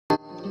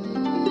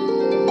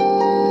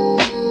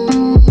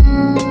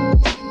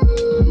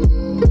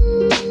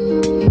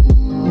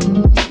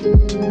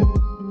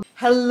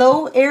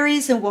Hello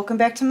Aries, and welcome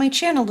back to my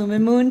channel,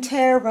 Lumen Moon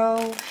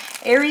Tarot.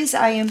 Aries,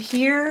 I am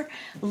here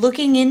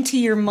looking into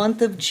your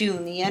month of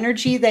June, the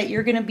energy that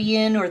you're going to be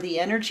in, or the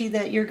energy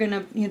that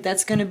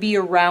that's going to be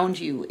around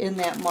you in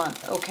that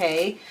month,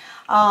 okay?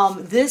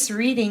 This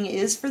reading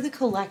is for the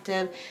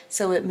collective,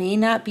 so it may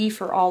not be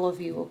for all of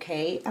you,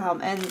 okay?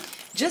 And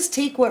just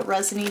take what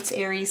resonates,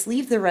 Aries,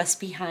 leave the rest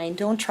behind.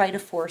 Don't try to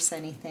force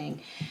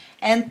anything.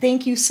 And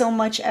thank you so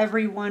much,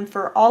 everyone,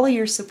 for all of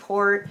your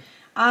support.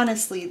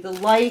 Honestly, the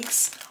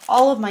likes,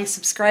 all of my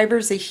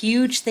subscribers, a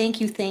huge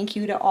thank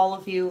you to all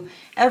of you.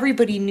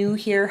 Everybody new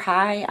here,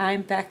 hi,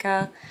 I'm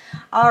Becca.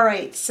 All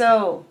right,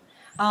 so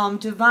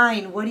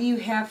Divine, what do you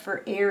have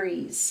for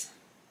Aries?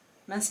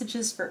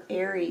 Messages for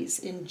Aries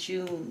in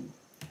June.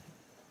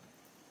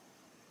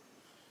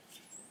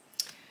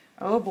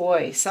 Oh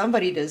boy,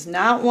 somebody does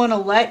not want to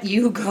let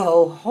you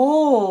go.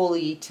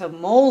 Holy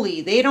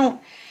tamale, they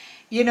don't.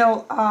 You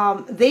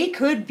know, they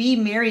could be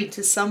married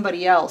to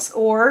somebody else,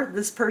 or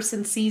this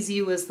person sees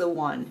you as the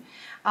one.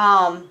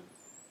 I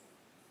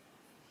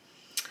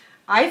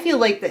feel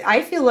like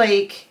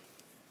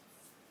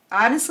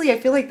honestly, I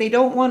feel like they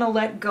don't want to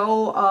let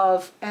go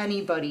of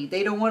anybody.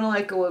 They don't want to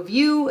let go of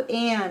you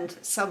and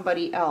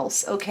somebody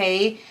else,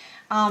 okay?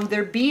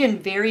 They're being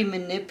very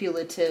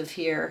manipulative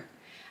here.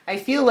 I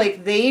feel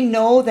like they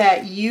know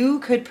that you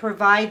could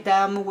provide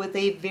them with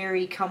a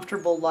very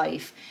comfortable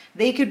life.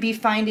 They could be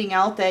finding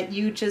out that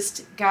you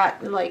just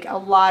got like a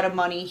lot of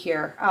money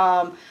here,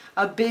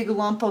 a big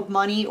lump of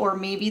money, or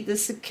maybe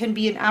this can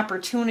be an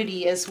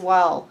opportunity as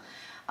well.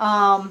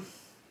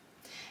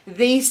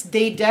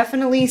 They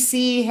definitely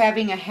see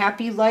having a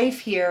happy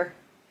life here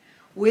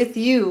with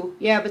you.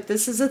 Yeah, but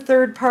this is a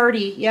third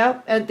party.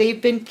 Yep,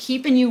 they've been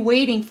keeping you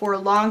waiting for a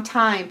long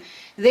time.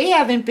 They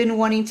haven't been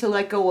wanting to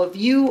let go of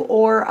you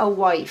or a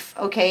wife,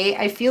 okay?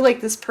 I feel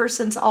like this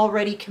person's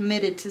already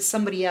committed to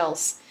somebody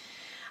else.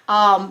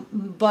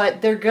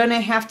 But they're going to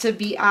have to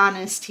be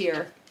honest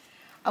here,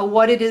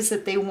 what it is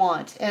that they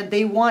want. And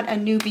they want a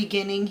new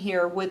beginning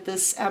here with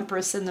this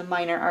Empress in the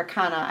Minor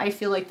Arcana. I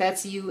feel like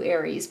that's you,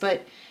 Aries.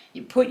 But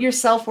you put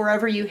yourself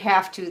wherever you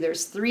have to.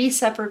 There's 3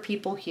 separate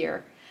people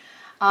here.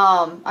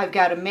 I've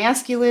got a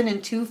masculine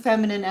and 2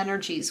 feminine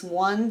energies.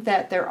 One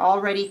that they're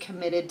already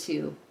committed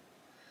to.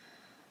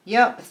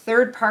 Yep,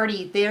 third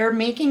party. They're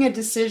making a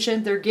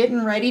decision. They're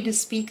getting ready to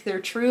speak their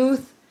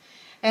truth.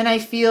 And I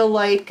feel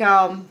like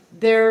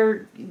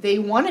they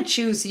want to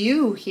choose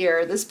you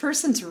here. This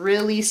person's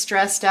really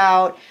stressed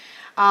out,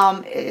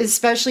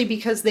 especially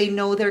because they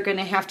know they're going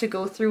to have to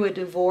go through a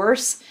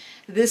divorce.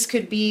 This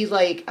could be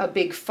like a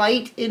big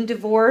fight in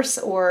divorce,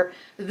 or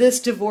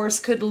this divorce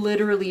could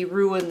literally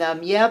ruin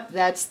them. Yep,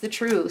 that's the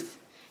truth.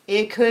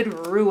 It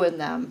could ruin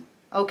them.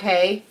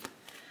 Okay.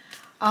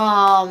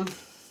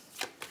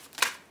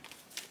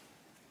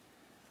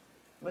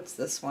 What's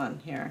this one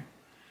here?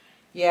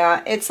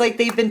 Yeah, it's like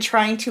they've been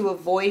trying to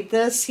avoid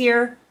this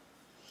here.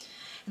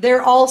 They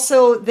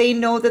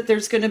know that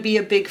there's going to be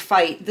a big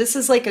fight. This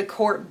is like a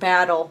court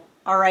battle,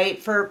 all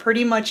right, for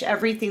pretty much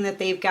everything that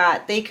they've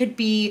got. They could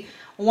be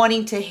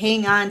wanting to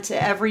hang on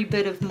to every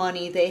bit of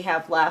money they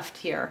have left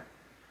here.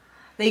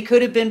 They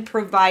could have been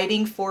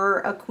providing for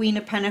a Queen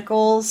of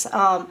Pentacles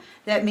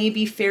that may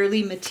be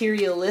fairly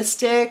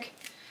materialistic.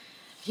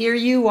 Here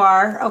you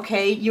are,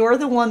 okay, you're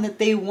the one that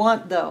they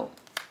want though.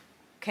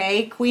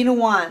 Okay, Queen of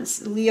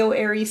Wands, Leo,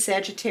 Aries,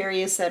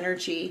 Sagittarius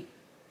energy.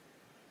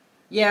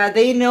 Yeah,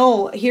 they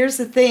know. Here's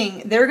the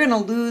thing. They're going to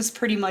lose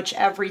pretty much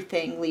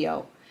everything,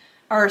 Leo.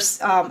 Or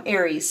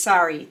Aries,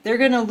 sorry. They're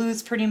going to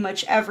lose pretty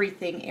much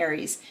everything,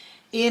 Aries,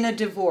 in a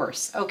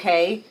divorce,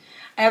 okay?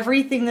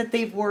 Everything that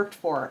they've worked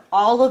for,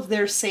 all of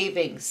their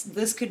savings.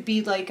 This could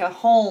be like a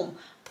home,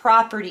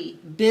 property,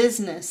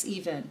 business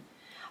even.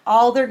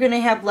 All they're going to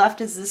have left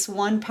is this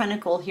one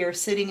pentacle here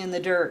sitting in the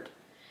dirt.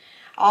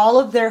 All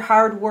of their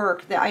hard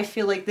work, that I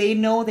feel like they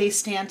know they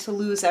stand to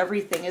lose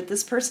everything. If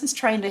this person's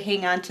trying to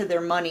hang on to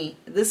their money,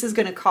 this is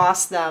going to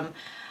cost them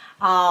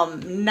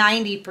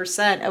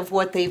 90% of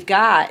what they've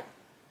got.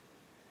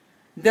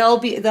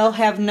 They'll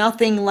have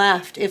nothing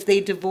left if they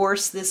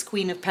divorce this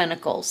Queen of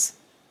Pentacles.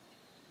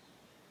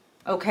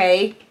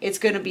 Okay? It's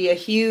going to be a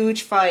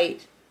huge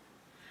fight.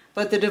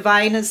 But the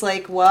Divine is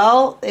like,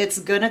 well, it's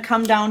going to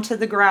come down to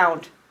the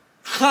ground.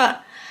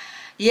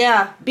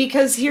 Yeah,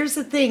 because here's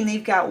the thing.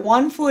 They've got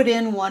 1 foot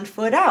in, 1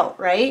 foot out,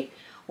 right?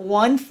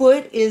 1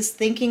 foot is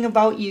thinking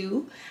about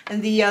you,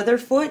 and the other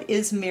foot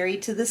is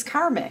married to this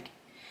karmic.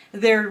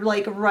 They're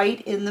like right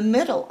in the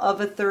middle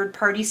of a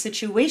third-party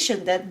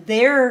situation that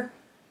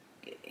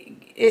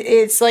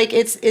it's like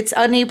it's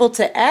unable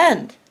to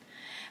end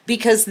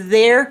because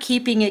they're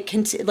keeping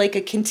it like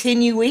a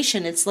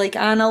continuation. It's like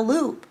on a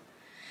loop.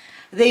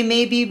 They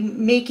may be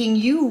making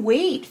you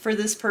wait for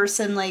this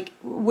person, like,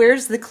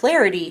 where's the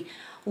clarity?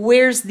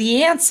 Where's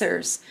the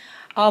answers?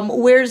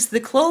 Where's the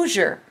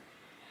closure?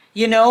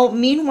 You know,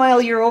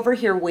 meanwhile, you're over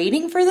here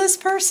waiting for this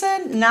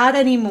person? Not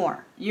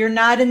anymore. You're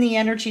not in the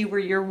energy where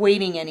you're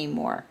waiting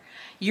anymore.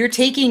 You're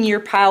taking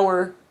your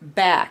power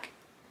back.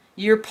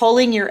 You're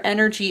pulling your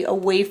energy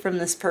away from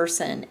this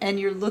person and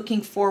you're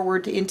looking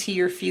forward into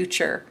your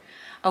future.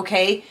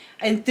 Okay?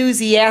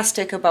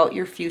 Enthusiastic about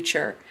your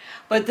future.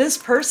 But this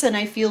person,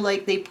 I feel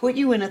like they put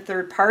you in a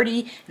third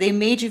party. They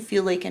made you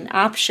feel like an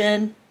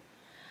option.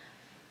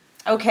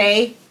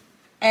 Okay?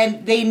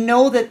 And they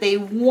know that they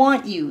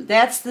want you.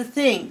 That's the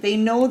thing. They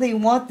know they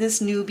want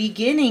this new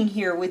beginning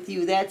here with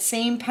you. That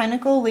same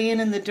pentacle laying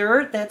in the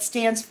dirt, that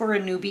stands for a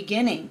new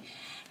beginning.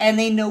 And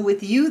they know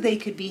with you they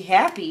could be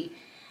happy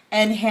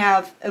and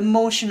have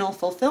emotional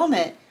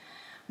fulfillment.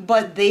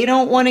 But they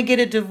don't want to get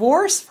a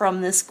divorce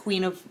from this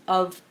Queen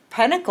of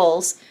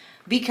Pentacles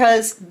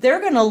because they're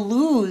going to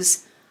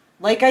lose,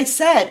 like I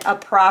said, a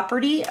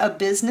property, a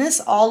business,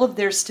 all of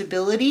their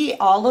stability,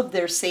 all of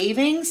their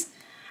savings.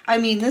 I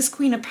mean, this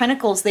Queen of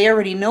Pentacles, they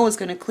already know is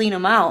going to clean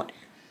them out.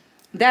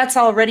 That's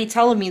already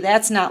telling me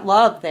that's not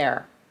love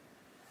there.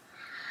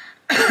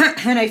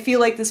 And I feel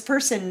like this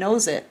person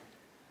knows it.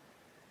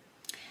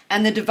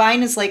 And the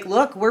divine is like,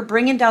 look, we're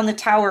bringing down the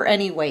tower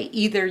anyway.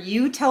 Either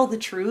you tell the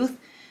truth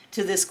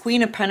to this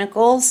Queen of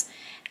Pentacles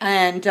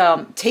and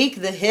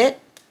take the hit,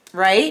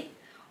 right?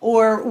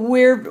 Or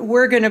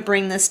we're going to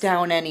bring this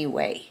down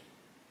anyway.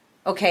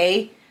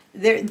 Okay?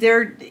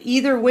 They're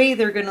either way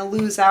they're going to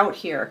lose out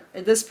here.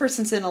 This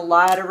person's in a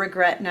lot of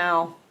regret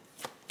now.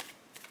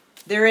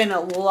 They're in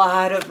a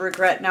lot of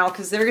regret now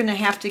because they're going to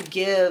have to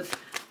give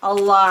a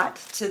lot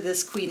to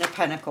this Queen of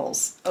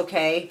Pentacles,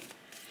 okay?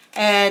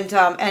 And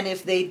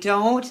if they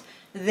don't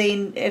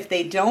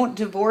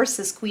divorce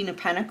this Queen of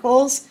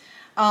Pentacles,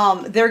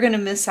 they're going to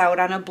miss out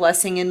on a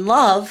blessing in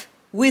love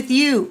with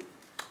you.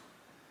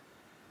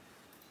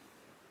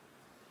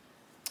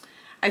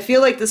 I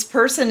feel like this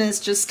person is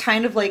just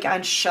kind of like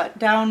on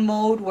shutdown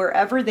mode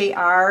wherever they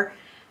are.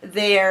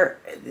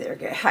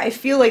 I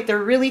feel like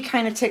they're really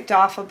kind of ticked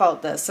off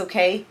about this,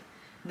 okay?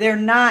 They're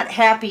not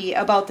happy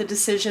about the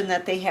decision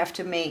that they have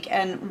to make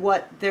and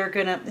what they're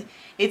gonna,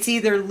 it's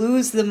either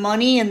lose the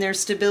money and their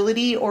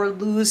stability or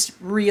lose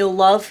real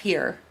love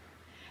here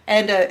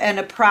and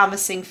a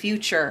promising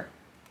future,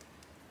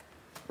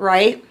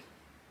 right?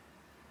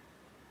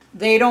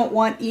 They don't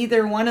want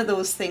either one of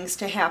those things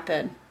to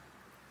happen.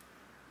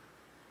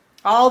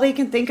 All they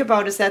can think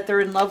about is that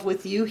they're in love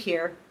with you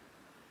here.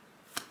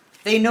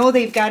 They know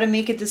they've got to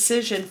make a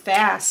decision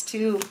fast,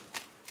 too.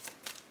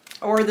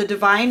 Or the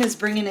divine is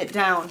bringing it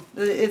down.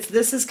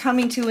 This is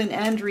coming to an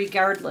end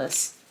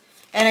regardless.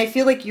 And I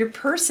feel like your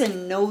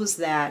person knows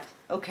that,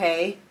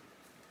 okay?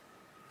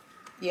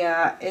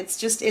 Yeah,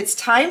 it's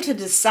time to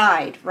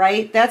decide,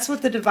 right? That's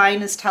what the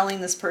divine is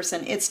telling this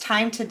person. It's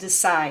time to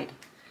decide.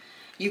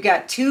 You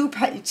got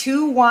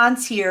two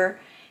wands here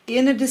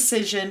in a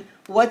decision.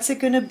 What's it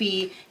going to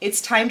be?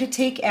 It's time to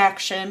take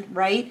action,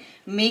 right?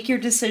 Make your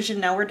decision.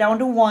 Now we're down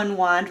to one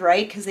wand,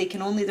 right? Because there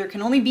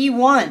can only be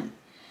one.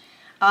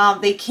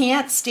 They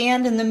can't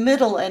stand in the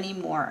middle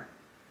anymore.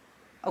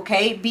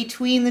 Okay?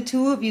 Between the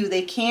two of you,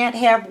 they can't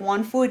have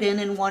one foot in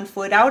and one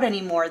foot out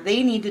anymore.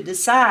 They need to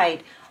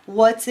decide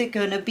what's it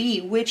going to be.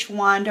 Which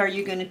wand are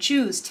you going to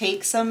choose?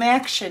 Take some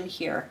action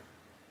here.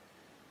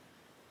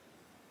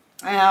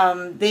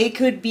 They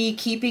could be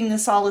keeping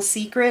this all a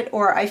secret,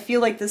 or I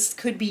feel like this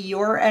could be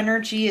your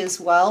energy as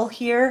well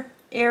here,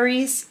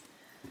 Aries.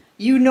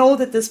 You know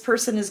that this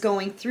person is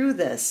going through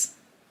this.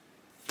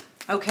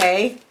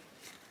 Okay?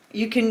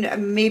 You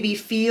can maybe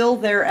feel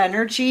their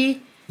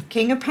energy.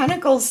 King of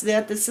Pentacles,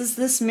 that this is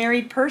this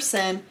married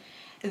person.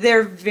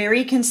 They're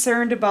very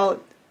concerned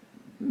about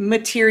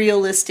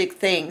materialistic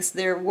things.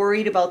 They're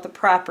worried about the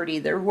property.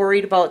 They're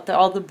worried about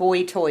all the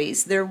boy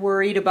toys. They're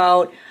worried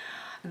about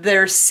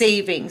their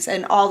savings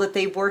and all that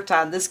they've worked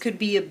on. This could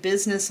be a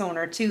business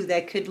owner too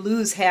that could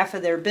lose half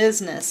of their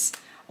business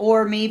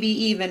or maybe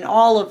even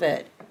all of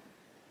it,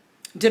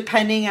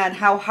 depending on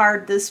how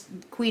hard this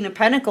Queen of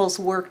Pentacles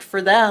worked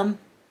for them.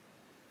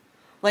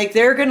 Like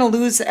they're going to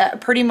lose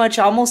pretty much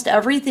almost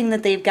everything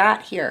that they've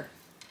got here,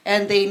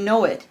 and they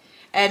know it.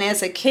 And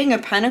as a King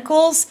of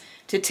Pentacles,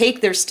 to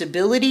take their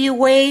stability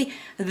away,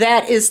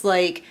 that is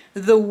like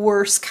the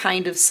worst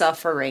kind of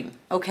suffering,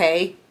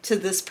 okay, to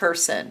this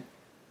person.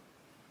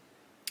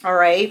 All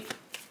right.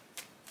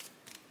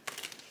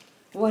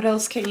 What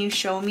else can you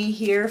show me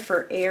here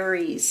for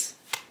Aries?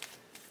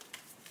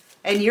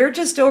 And you're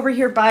just over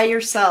here by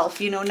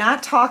yourself, you know,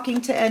 not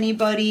talking to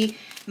anybody,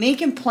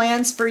 making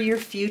plans for your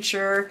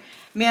future.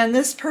 Man,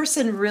 this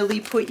person really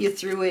put you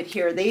through it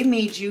here. They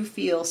made you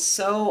feel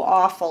so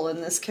awful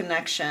in this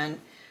connection.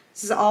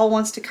 This is all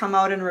wants to come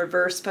out in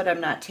reverse, but I'm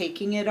not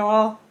taking it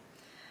all.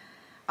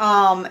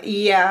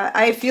 Yeah,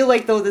 I feel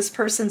like though this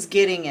person's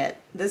getting it.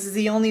 This is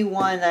the only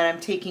one that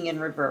I'm taking in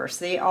reverse.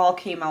 They all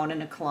came out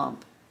in a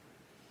clump.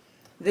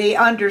 They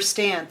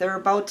understand. They're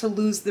about to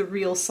lose the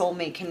real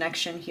soulmate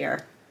connection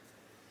here.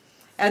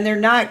 And they're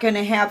not going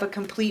to have a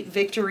complete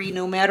victory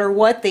no matter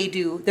what they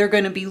do. They're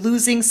going to be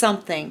losing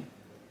something.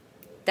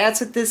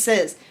 That's what this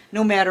is.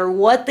 No matter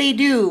what they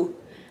do,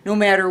 no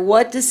matter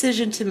what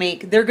decision to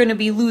make, they're going to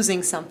be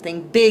losing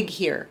something big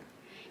here.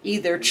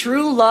 Either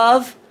true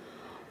love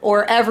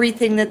or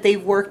everything that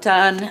they've worked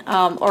on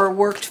or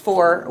worked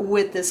for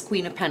with this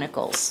Queen of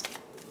Pentacles.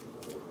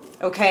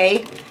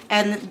 Okay?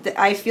 And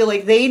I feel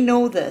like they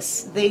know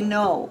this. They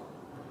know.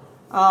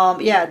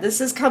 Yeah, this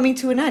is coming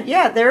to an end.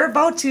 Yeah, they're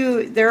about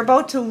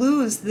to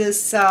lose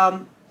this.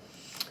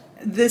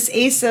 This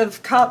Ace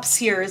of Cups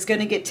here is going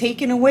to get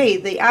taken away.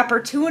 The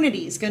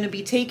opportunity is going to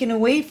be taken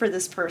away for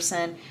this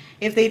person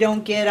if they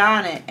don't get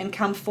on it and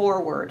come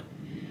forward.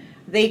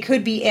 They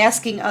could be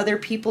asking other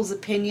people's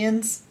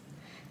opinions.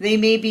 They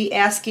may be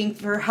asking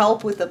for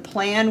help with a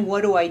plan.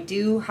 What do I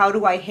do? How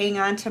do I hang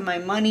on to my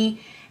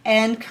money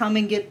and come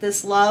and get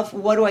this love?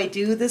 What do I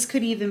do? This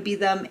could even be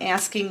them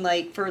asking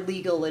like for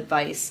legal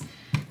advice.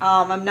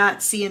 I'm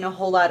not seeing a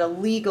whole lot of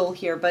legal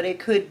here, but it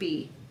could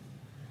be.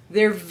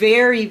 They're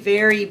very,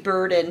 very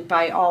burdened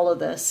by all of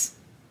this.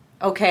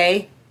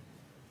 Okay?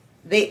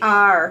 They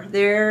are.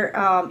 They're,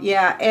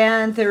 yeah,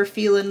 and they're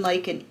feeling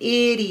like an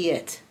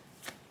idiot.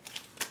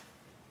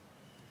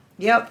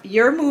 Yep,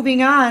 you're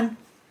moving on.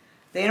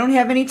 They don't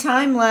have any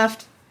time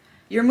left.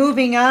 You're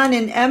moving on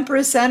in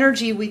Empress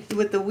energy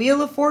with the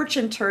Wheel of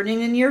Fortune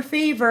turning in your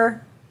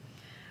favor.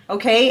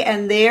 Okay,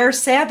 and they're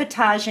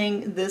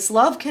sabotaging this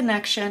love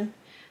connection.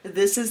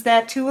 This is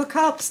that Two of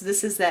Cups.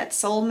 This is that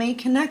soulmate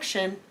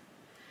connection.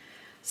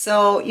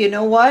 So, you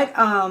know what?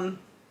 Man,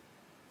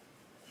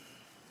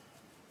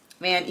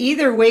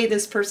 either way,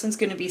 this person's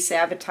going to be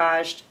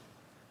sabotaged.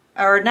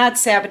 Or not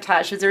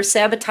sabotaged, they're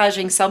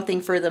sabotaging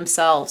something for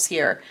themselves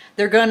here.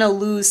 They're going to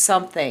lose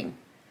something.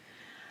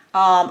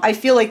 I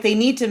feel like they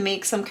need to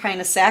make some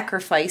kind of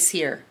sacrifice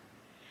here.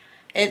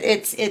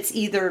 It's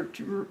either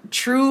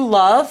true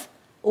love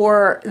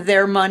or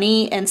their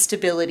money and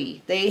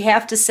stability. They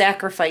have to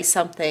sacrifice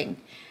something.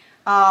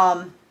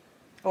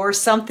 Or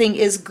something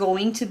is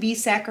going to be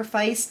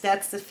sacrificed.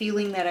 That's the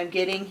feeling that I'm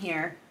getting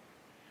here.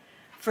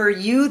 For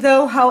you,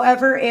 though,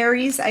 however,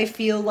 Aries, I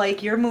feel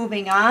like you're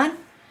moving on.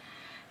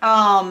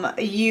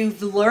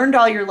 You've learned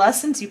all your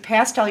lessons. You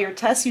passed all your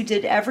tests. You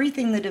did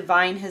everything the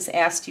divine has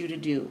asked you to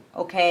do,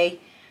 okay?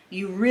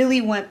 You really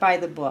went by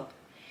the book.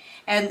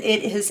 And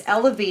it has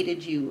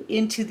elevated you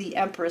into the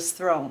Empress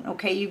throne,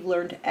 okay? You've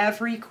learned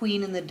every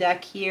queen in the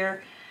deck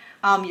here.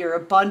 You're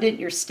abundant.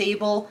 You're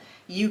stable.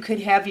 You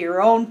could have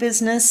your own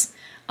business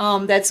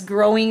that's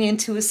growing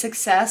into a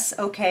success,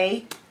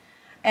 okay?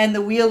 And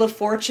the Wheel of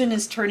Fortune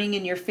is turning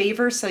in your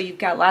favor, so you've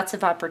got lots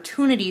of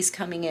opportunities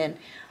coming in.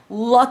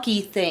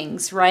 Lucky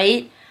things,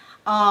 right?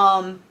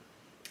 A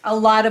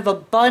lot of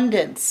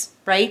abundance,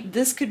 right?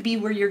 This could be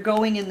where you're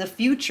going in the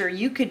future.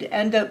 You could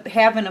end up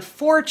having a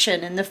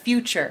fortune in the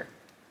future.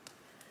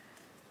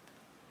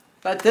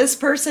 But this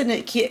person,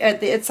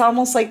 it's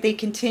almost like they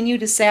continue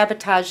to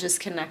sabotage this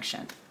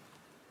connection.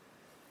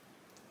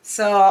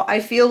 So I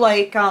feel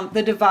like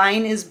the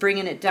divine is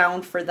bringing it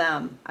down for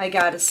them, I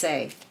gotta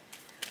say.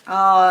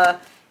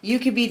 You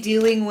could be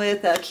dealing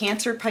with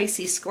Cancer,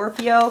 Pisces,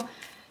 Scorpio,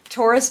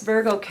 Taurus,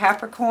 Virgo,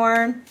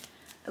 Capricorn,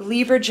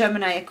 Libra,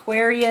 Gemini,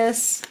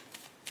 Aquarius,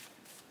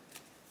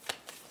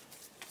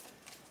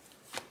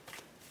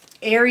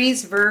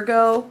 Aries,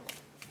 Virgo.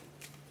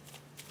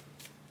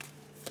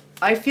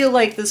 I feel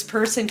like this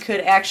person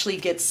could actually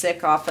get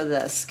sick off of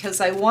this because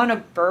I want to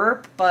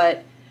burp,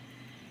 but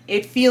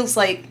it feels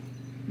like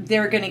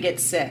they're going to get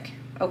sick,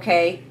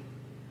 okay?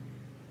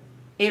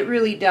 It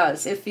really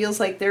does. It feels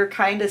like they're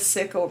kind of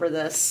sick over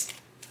this.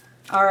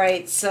 All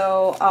right,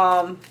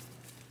 so,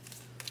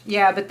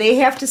 yeah, but they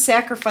have to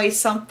sacrifice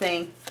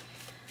something.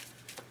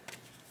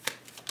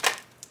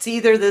 It's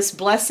either this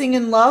blessing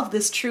and love,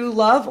 this true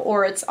love,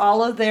 or it's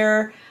all of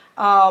their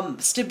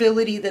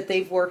stability that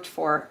they've worked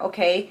for,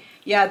 okay?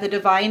 Yeah, the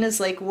divine is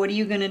like, what are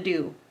you going to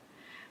do?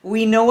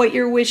 We know what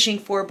you're wishing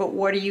for, but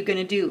what are you going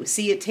to do?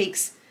 See, it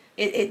takes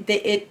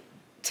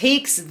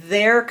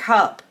their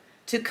cup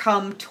to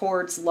come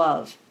towards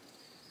love,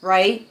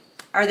 right?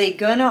 Are they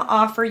going to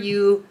offer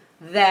you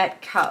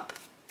that cup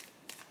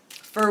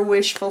for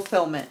wish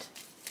fulfillment?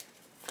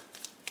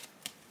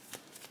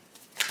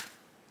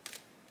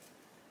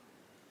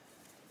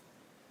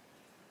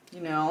 You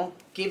know,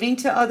 giving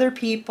to other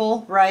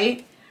people,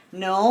 right?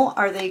 No,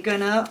 are they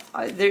gonna,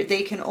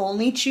 they can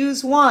only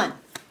choose one.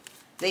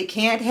 They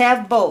can't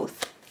have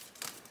both.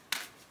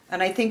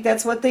 And I think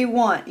that's what they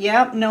want.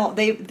 Yep, no,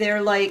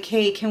 they're like,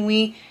 hey, can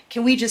we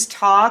just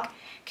talk?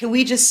 Can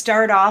we just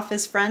start off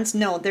as friends?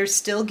 No, they're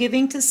still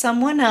giving to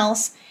someone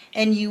else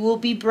and you will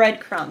be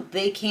breadcrumbed.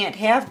 They can't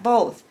have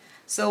both.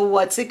 So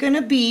what's it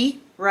gonna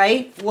be,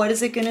 right? What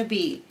is it gonna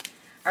be?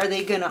 Are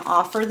they going to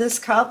offer this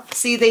cup?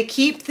 See, they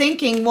keep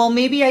thinking, well,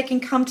 maybe I can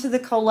come to the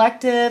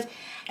collective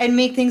and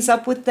make things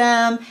up with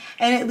them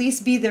and at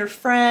least be their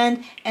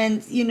friend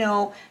and, you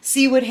know,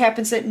 see what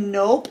happens.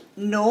 Nope,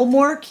 no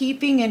more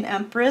keeping an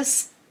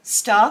Empress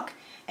stuck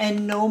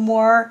and no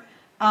more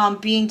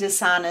being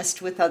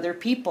dishonest with other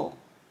people.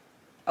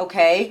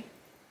 Okay?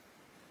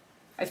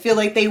 I feel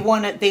like they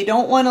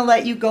don't want to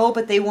let you go,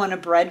 but they want to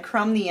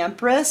breadcrumb the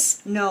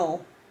Empress.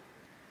 No.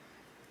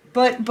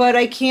 But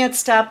I can't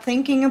stop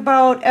thinking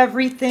about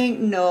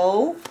everything.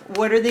 No.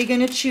 What are they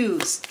going to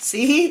choose?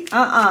 See?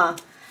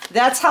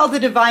 That's how the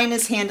divine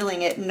is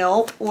handling it.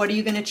 Nope. What are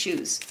you going to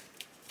choose?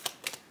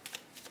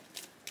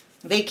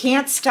 They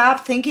can't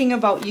stop thinking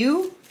about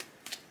you.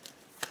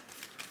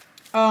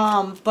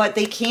 But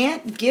they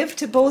can't give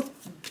to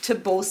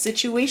both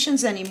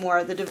situations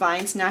anymore. The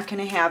divine's not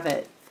going to have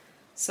it.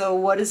 So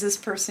what is this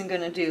person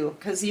going to do?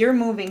 Because you're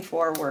moving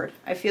forward.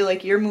 I feel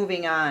like you're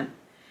moving on.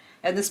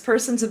 And this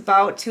person's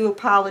about to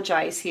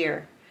apologize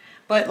here.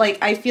 But like,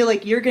 I feel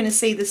like you're going to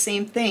say the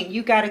same thing.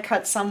 You got to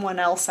cut someone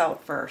else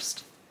out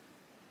first.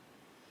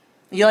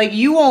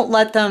 You won't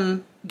let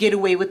them get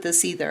away with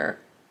this either.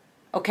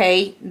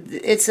 Okay?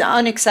 It's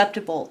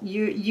unacceptable.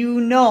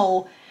 You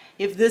know,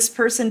 if this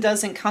person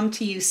doesn't come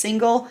to you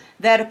single,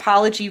 that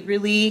apology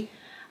really,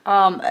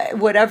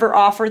 whatever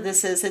offer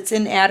this is, it's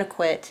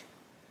inadequate.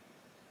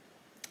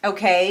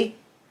 Okay?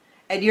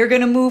 And you're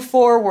going to move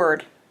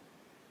forward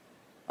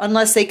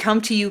unless they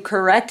come to you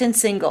correct and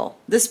single.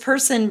 This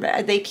person,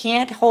 they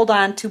can't hold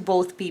on to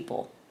both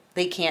people.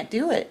 They can't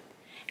do it.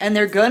 And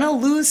they're going to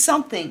lose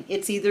something.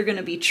 It's either going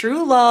to be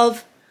true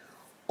love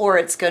or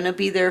it's going to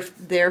be their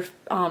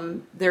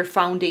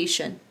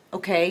foundation.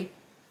 Okay?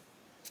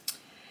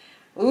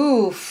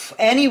 Oof.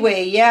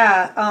 Anyway,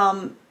 yeah.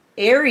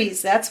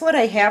 Aries, that's what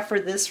I have for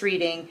this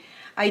reading.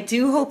 I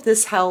do hope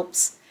this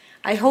helps.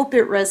 I hope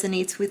it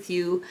resonates with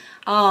you.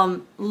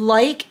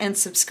 Like and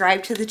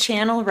subscribe to the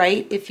channel,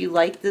 right? If you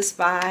like this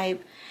vibe.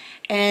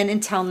 And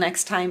until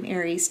next time,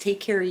 Aries, take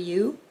care of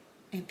you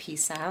and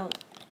peace out.